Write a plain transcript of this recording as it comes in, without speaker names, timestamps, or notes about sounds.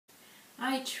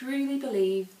I truly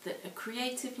believe that a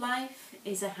creative life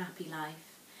is a happy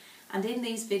life, and in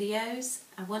these videos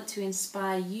I want to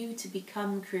inspire you to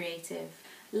become creative.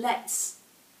 Let's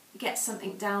get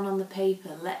something down on the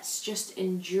paper, let's just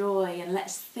enjoy and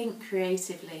let's think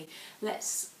creatively,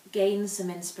 let's gain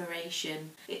some inspiration.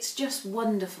 It's just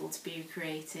wonderful to be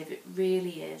creative, it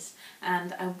really is,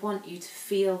 and I want you to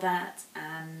feel that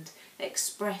and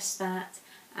express that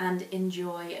and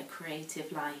enjoy a creative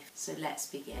life. So let's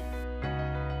begin.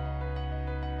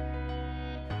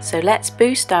 So let's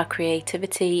boost our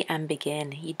creativity and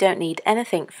begin. You don't need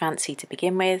anything fancy to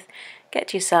begin with.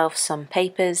 Get yourself some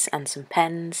papers and some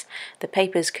pens. The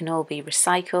papers can all be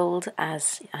recycled,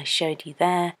 as I showed you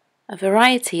there. A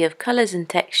variety of colours and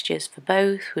textures for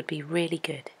both would be really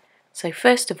good. So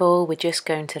first of all, we're just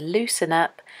going to loosen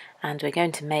up and we're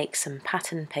going to make some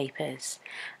pattern papers.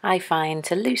 I find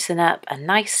to loosen up, a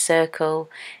nice circle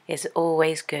is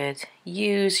always good.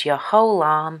 Use your whole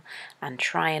arm and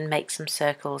try and make some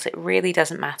circles. It really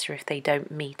doesn't matter if they don't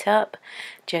meet up.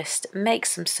 Just make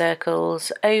some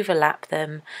circles, overlap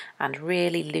them and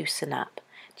really loosen up.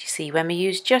 You see, when we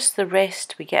use just the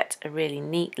wrist we get a really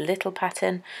neat little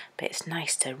pattern, but it's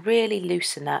nice to really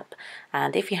loosen up,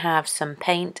 and if you have some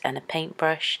paint and a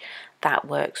paintbrush that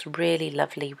works really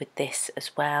lovely with this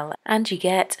as well, and you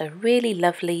get a really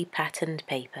lovely patterned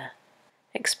paper.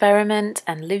 Experiment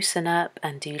and loosen up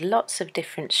and do lots of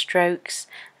different strokes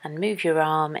and move your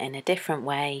arm in a different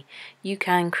way. You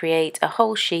can create a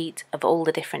whole sheet of all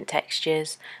the different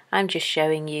textures. I'm just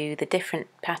showing you the different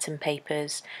pattern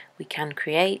papers we can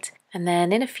create, and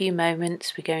then in a few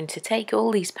moments we're going to take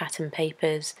all these pattern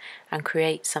papers and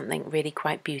create something really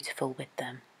quite beautiful with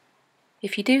them.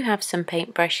 If you do have some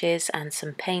paintbrushes and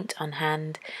some paint on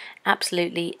hand,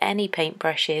 absolutely any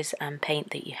paintbrushes and paint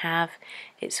that you have,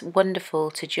 it's wonderful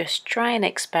to just try and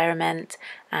experiment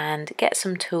and get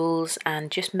some tools and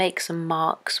just make some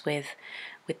marks with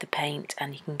the paint,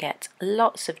 and you can get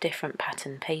lots of different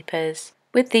pattern papers.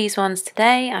 With these ones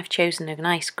today I've chosen a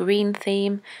nice green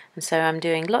theme, and so I'm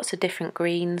doing lots of different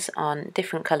greens on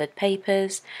different coloured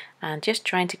papers and just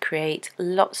trying to create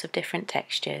lots of different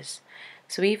textures.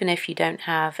 So even if you don't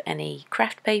have any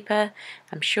craft paper,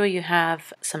 I'm sure you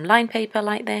have some line paper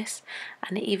like this,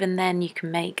 and even then you can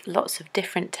make lots of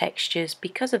different textures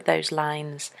because of those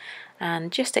lines,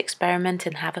 and just experiment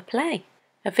and have a play.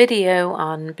 A video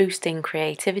on boosting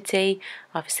creativity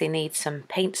obviously needs some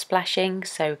paint splashing,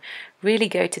 so really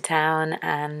go to town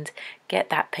and get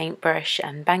that paintbrush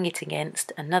and bang it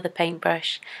against another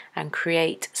paintbrush and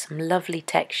create some lovely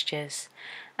textures.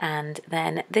 And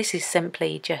then this is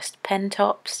simply just pen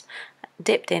tops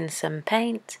dipped in some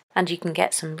paint, and you can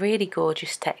get some really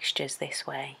gorgeous textures this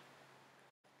way.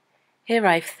 Here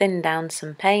I've thinned down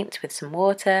some paint with some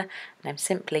water and I'm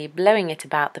simply blowing it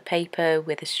about the paper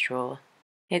with a straw.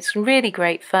 It's really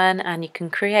great fun, and you can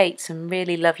create some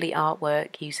really lovely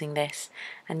artwork using this,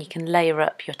 and you can layer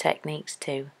up your techniques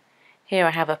too. Here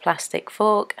I have a plastic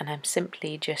fork and I'm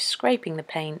simply just scraping the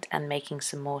paint and making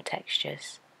some more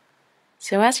textures.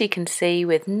 So as you can see,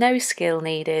 with no skill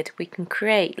needed, we can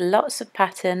create lots of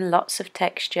pattern, lots of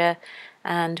texture,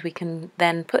 and we can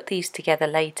then put these together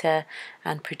later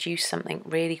and produce something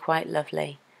really quite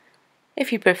lovely.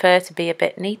 If you prefer to be a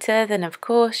bit neater, then of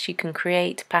course you can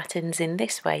create patterns in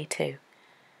this way too.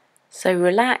 So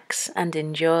relax and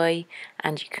enjoy,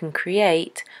 and you can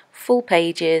create full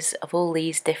pages of all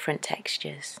these different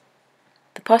textures.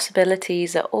 The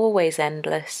possibilities are always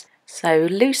endless. So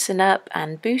loosen up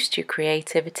and boost your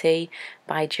creativity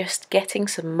by just getting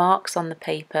some marks on the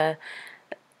paper,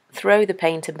 throw the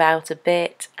paint about a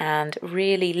bit and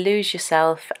really lose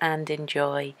yourself and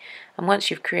enjoy. And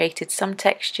once you've created some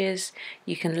textures,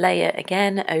 you can layer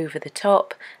again over the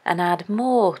top and add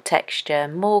more texture,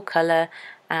 more colour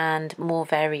and more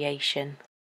variation.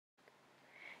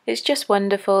 It's just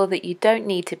wonderful that you don't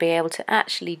need to be able to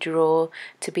actually draw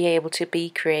to be able to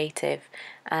be creative,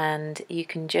 and you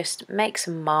can just make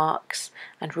some marks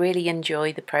and really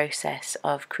enjoy the process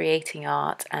of creating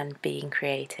art and being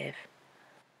creative.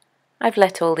 I've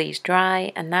let all these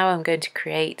dry and now I'm going to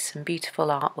create some beautiful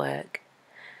artwork.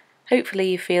 Hopefully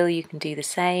you feel you can do the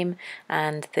same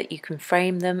and that you can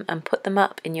frame them and put them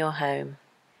up in your home.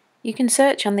 You can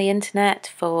search on the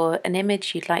internet for an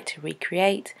image you'd like to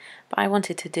recreate, but I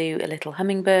wanted to do a little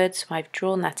hummingbird, so I've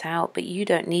drawn that out, but you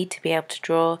don't need to be able to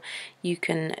draw. You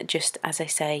can just, as I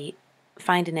say,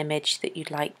 find an image that you'd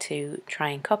like to try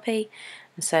and copy.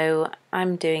 And so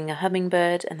I'm doing a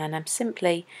hummingbird, and then I'm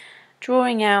simply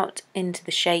drawing out into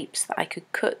the shapes that I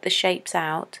could cut the shapes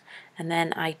out, and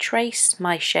then I trace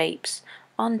my shapes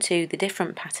onto the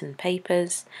different pattern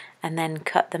papers and then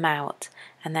cut them out,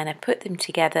 and then I put them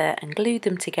together and glued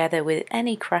them together with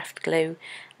any craft glue,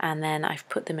 and then I've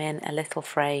put them in a little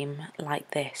frame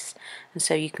like this. And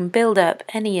so you can build up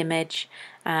any image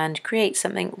and create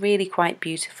something really quite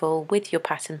beautiful with your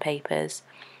pattern papers.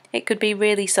 It could be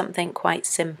really something quite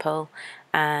simple,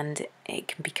 and it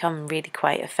can become really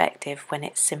quite effective when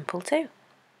it's simple too.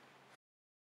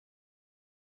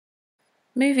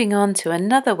 Moving on to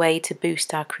another way to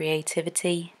boost our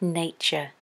creativity, nature.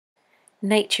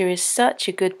 Nature is such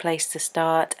a good place to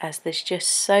start, as there's just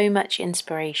so much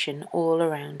inspiration all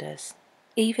around us.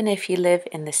 Even if you live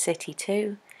in the city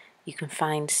too, you can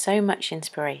find so much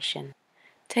inspiration.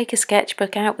 Take a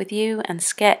sketchbook out with you and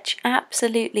sketch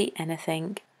absolutely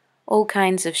anything. All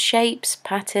kinds of shapes,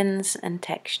 patterns and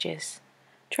textures.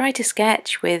 Try to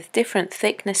sketch with different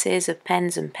thicknesses of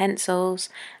pens and pencils,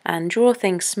 and draw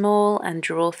things small and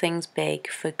draw things big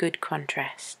for good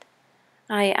contrast.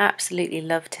 I absolutely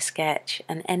love to sketch,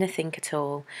 and anything at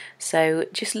all, so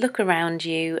just look around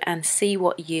you and see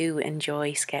what you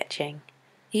enjoy sketching.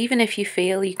 Even if you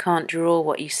feel you can't draw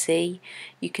what you see,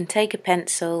 you can take a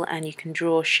pencil and you can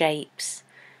draw shapes.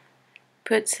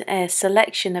 Put a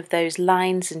selection of those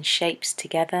lines and shapes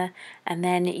together, and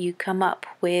then you come up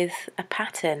with a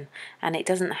pattern, and it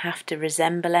doesn't have to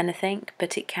resemble anything,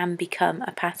 but it can become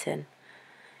a pattern.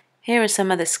 Here are some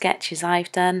of the sketches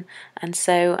I've done, and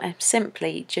so I'm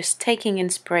simply just taking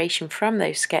inspiration from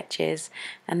those sketches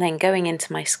and then going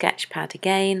into my sketch pad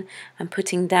again and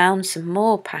putting down some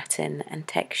more pattern and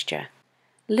texture.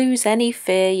 Lose any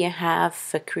fear you have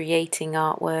for creating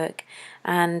artwork,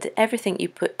 and everything you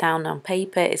put down on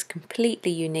paper is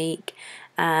completely unique,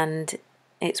 and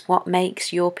it's what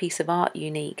makes your piece of art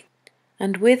unique.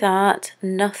 And with art,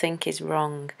 nothing is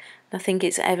wrong. Nothing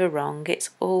is ever wrong.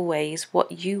 It's always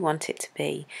what you want it to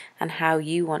be and how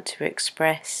you want to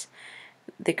express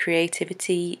the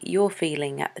creativity you're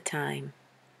feeling at the time.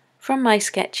 From my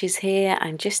sketches here,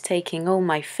 I'm just taking all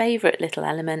my favourite little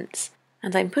elements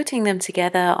and I'm putting them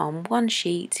together on one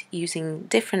sheet using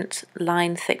different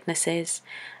line thicknesses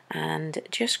and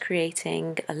just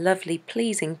creating a lovely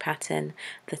pleasing pattern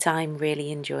that I'm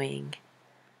really enjoying.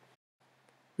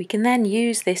 We can then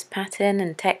use this pattern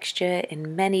and texture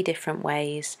in many different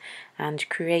ways and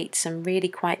create some really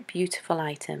quite beautiful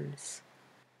items.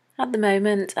 At the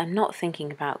moment I'm not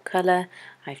thinking about colour,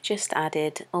 I've just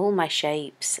added all my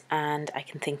shapes and I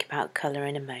can think about colour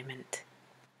in a moment.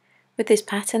 With this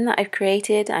pattern that I've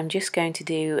created, I'm just going to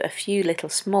do a few little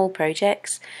small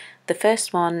projects, the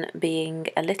first one being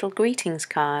a little greetings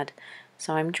card.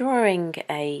 So I'm drawing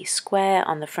a square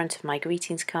on the front of my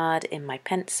greetings card in my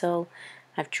pencil.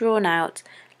 I've drawn out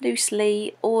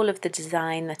loosely all of the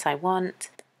design that I want,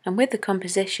 and with the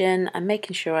composition I'm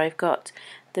making sure I've got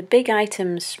the big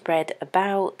items spread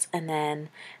about and then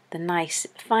the nice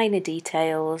finer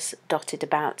details dotted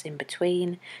about in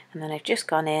between, and then I've just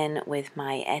gone in with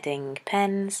my edding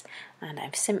pens and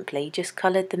I've simply just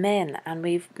coloured them in, and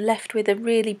we've left with a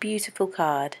really beautiful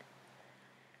card.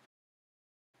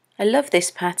 I love this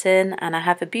pattern, and I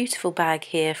have a beautiful bag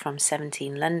here from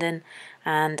 17 London,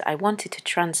 and I wanted to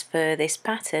transfer this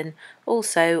pattern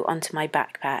also onto my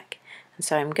backpack. And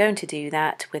so I'm going to do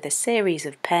that with a series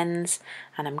of pens,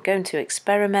 and I'm going to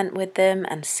experiment with them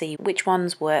and see which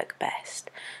ones work best.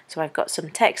 So I've got some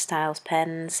textiles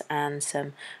pens and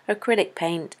some acrylic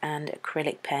paint and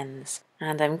acrylic pens,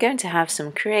 and I'm going to have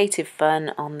some creative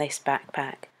fun on this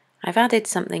backpack. I've added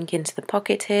something into the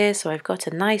pocket here, so I've got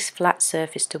a nice flat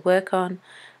surface to work on,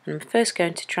 and I'm first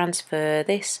going to transfer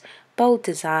this bold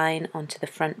design onto the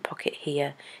front pocket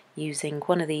here using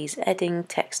one of these edding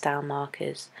textile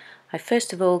markers. I've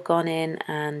first of all gone in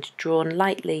and drawn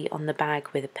lightly on the bag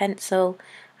with a pencil,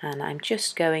 and I'm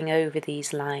just going over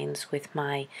these lines with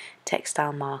my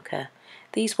textile marker.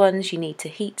 These ones you need to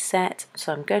heat set,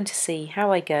 so I'm going to see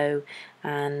how I go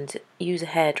and use a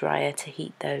hairdryer to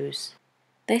heat those.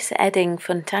 This edding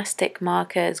Fantastic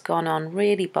marker has gone on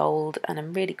really bold, and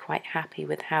I'm really quite happy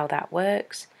with how that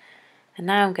works. And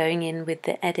now I'm going in with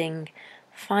the edding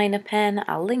finer pen.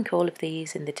 I'll link all of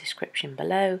these in the description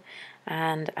below,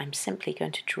 and I'm simply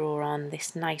going to draw on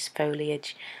this nice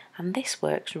foliage, and this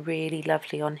works really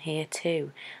lovely on here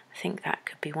too. I think that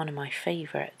could be one of my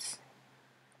favourites.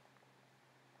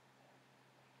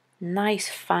 Nice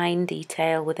fine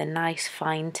detail with a nice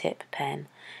fine tip pen,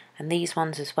 and these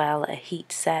ones as well are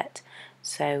heat set,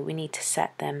 so we need to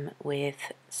set them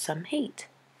with some heat.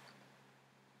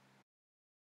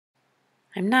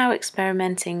 I'm now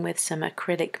experimenting with some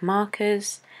acrylic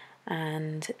markers,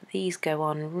 and these go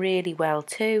on really well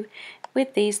too.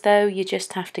 With these though, you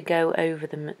just have to go over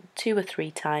them 2 or 3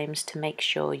 times to make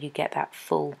sure you get that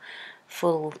full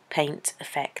paint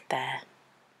effect there.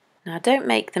 Now don't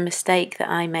make the mistake that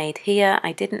I made here.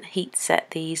 I didn't heat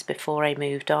set these before I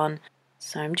moved on.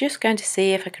 So I'm just going to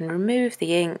see if I can remove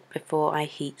the ink before I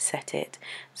heat set it.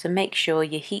 So make sure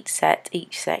you heat set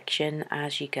each section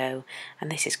as you go.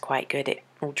 And this is quite good. It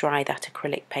will dry that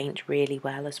acrylic paint really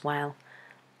well as well.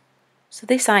 So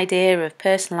this idea of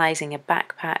personalising a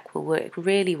backpack will work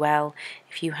really well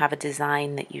if you have a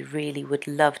design that you really would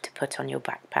love to put on your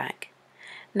backpack.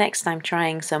 Next I'm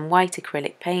trying some white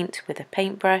acrylic paint with a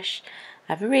paintbrush.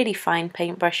 I have a really fine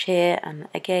paintbrush here, and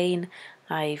again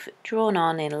I've drawn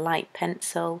on in a light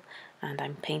pencil and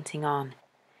I'm painting on.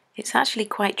 It's actually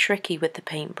quite tricky with the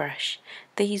paintbrush.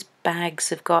 These bags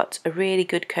have got a really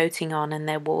good coating on and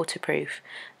they're waterproof,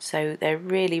 so they're a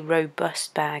really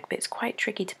robust bag, but it's quite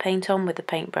tricky to paint on with the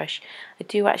paintbrush. I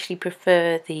do actually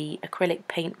prefer the acrylic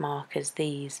paint markers,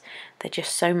 these. They're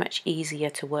just so much easier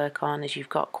to work on as you've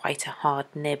got quite a hard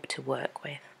nib to work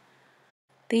with.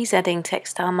 These Edding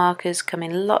textile markers come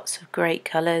in lots of great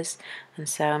colours, and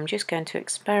so I'm just going to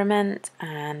experiment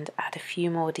and add a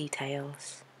few more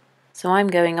details. So I'm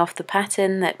going off the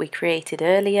pattern that we created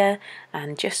earlier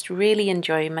and just really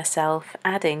enjoying myself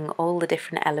adding all the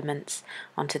different elements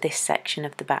onto this section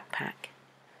of the backpack.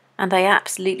 And I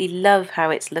absolutely love how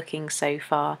it's looking so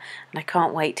far, and I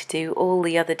can't wait to do all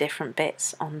the other different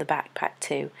bits on the backpack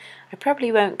too. I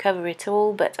probably won't cover it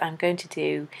all, but I'm going to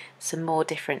do some more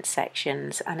different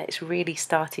sections, and it's really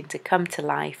starting to come to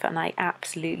life and I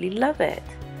absolutely love it.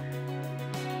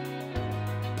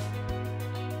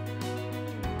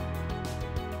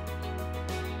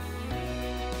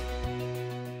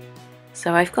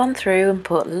 So I've gone through and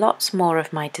put lots more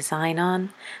of my design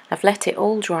on. I've let it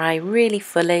all dry really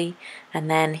fully and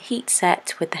then heat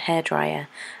set with the hairdryer.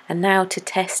 And now to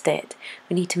test it,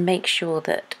 we need to make sure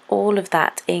that all of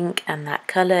that ink and that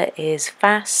colour is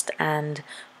fast and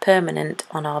permanent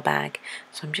on our bag.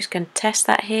 So I'm just going to test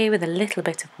that here with a little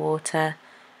bit of water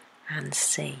and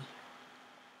see.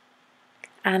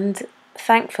 And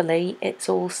thankfully it's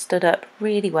all stood up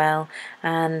really well,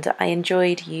 and I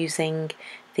enjoyed using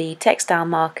the textile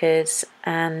markers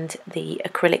and the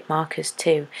acrylic markers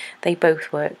too. They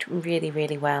both worked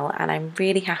really well, and I'm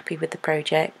really happy with the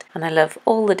project, and I love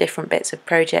all the different bits of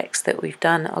projects that we've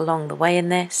done along the way in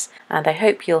this, and I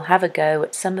hope you'll have a go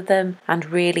at some of them and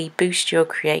really boost your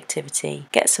creativity.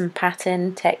 Get some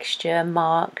pattern, texture,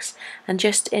 marks, and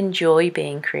just enjoy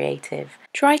being creative.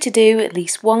 Try to do at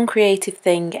least one creative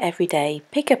thing every day.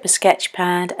 Pick up a sketch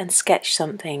pad and sketch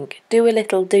something. Do a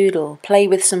little doodle. Play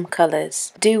with some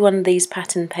colours. Do one of these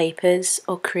pattern papers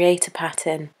or create a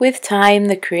pattern. With time,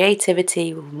 the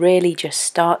creativity will really just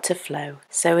start to flow.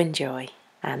 So enjoy.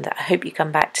 And I hope you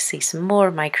come back to see some more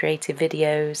of my creative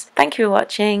videos. Thank you for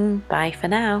watching. Bye for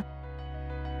now.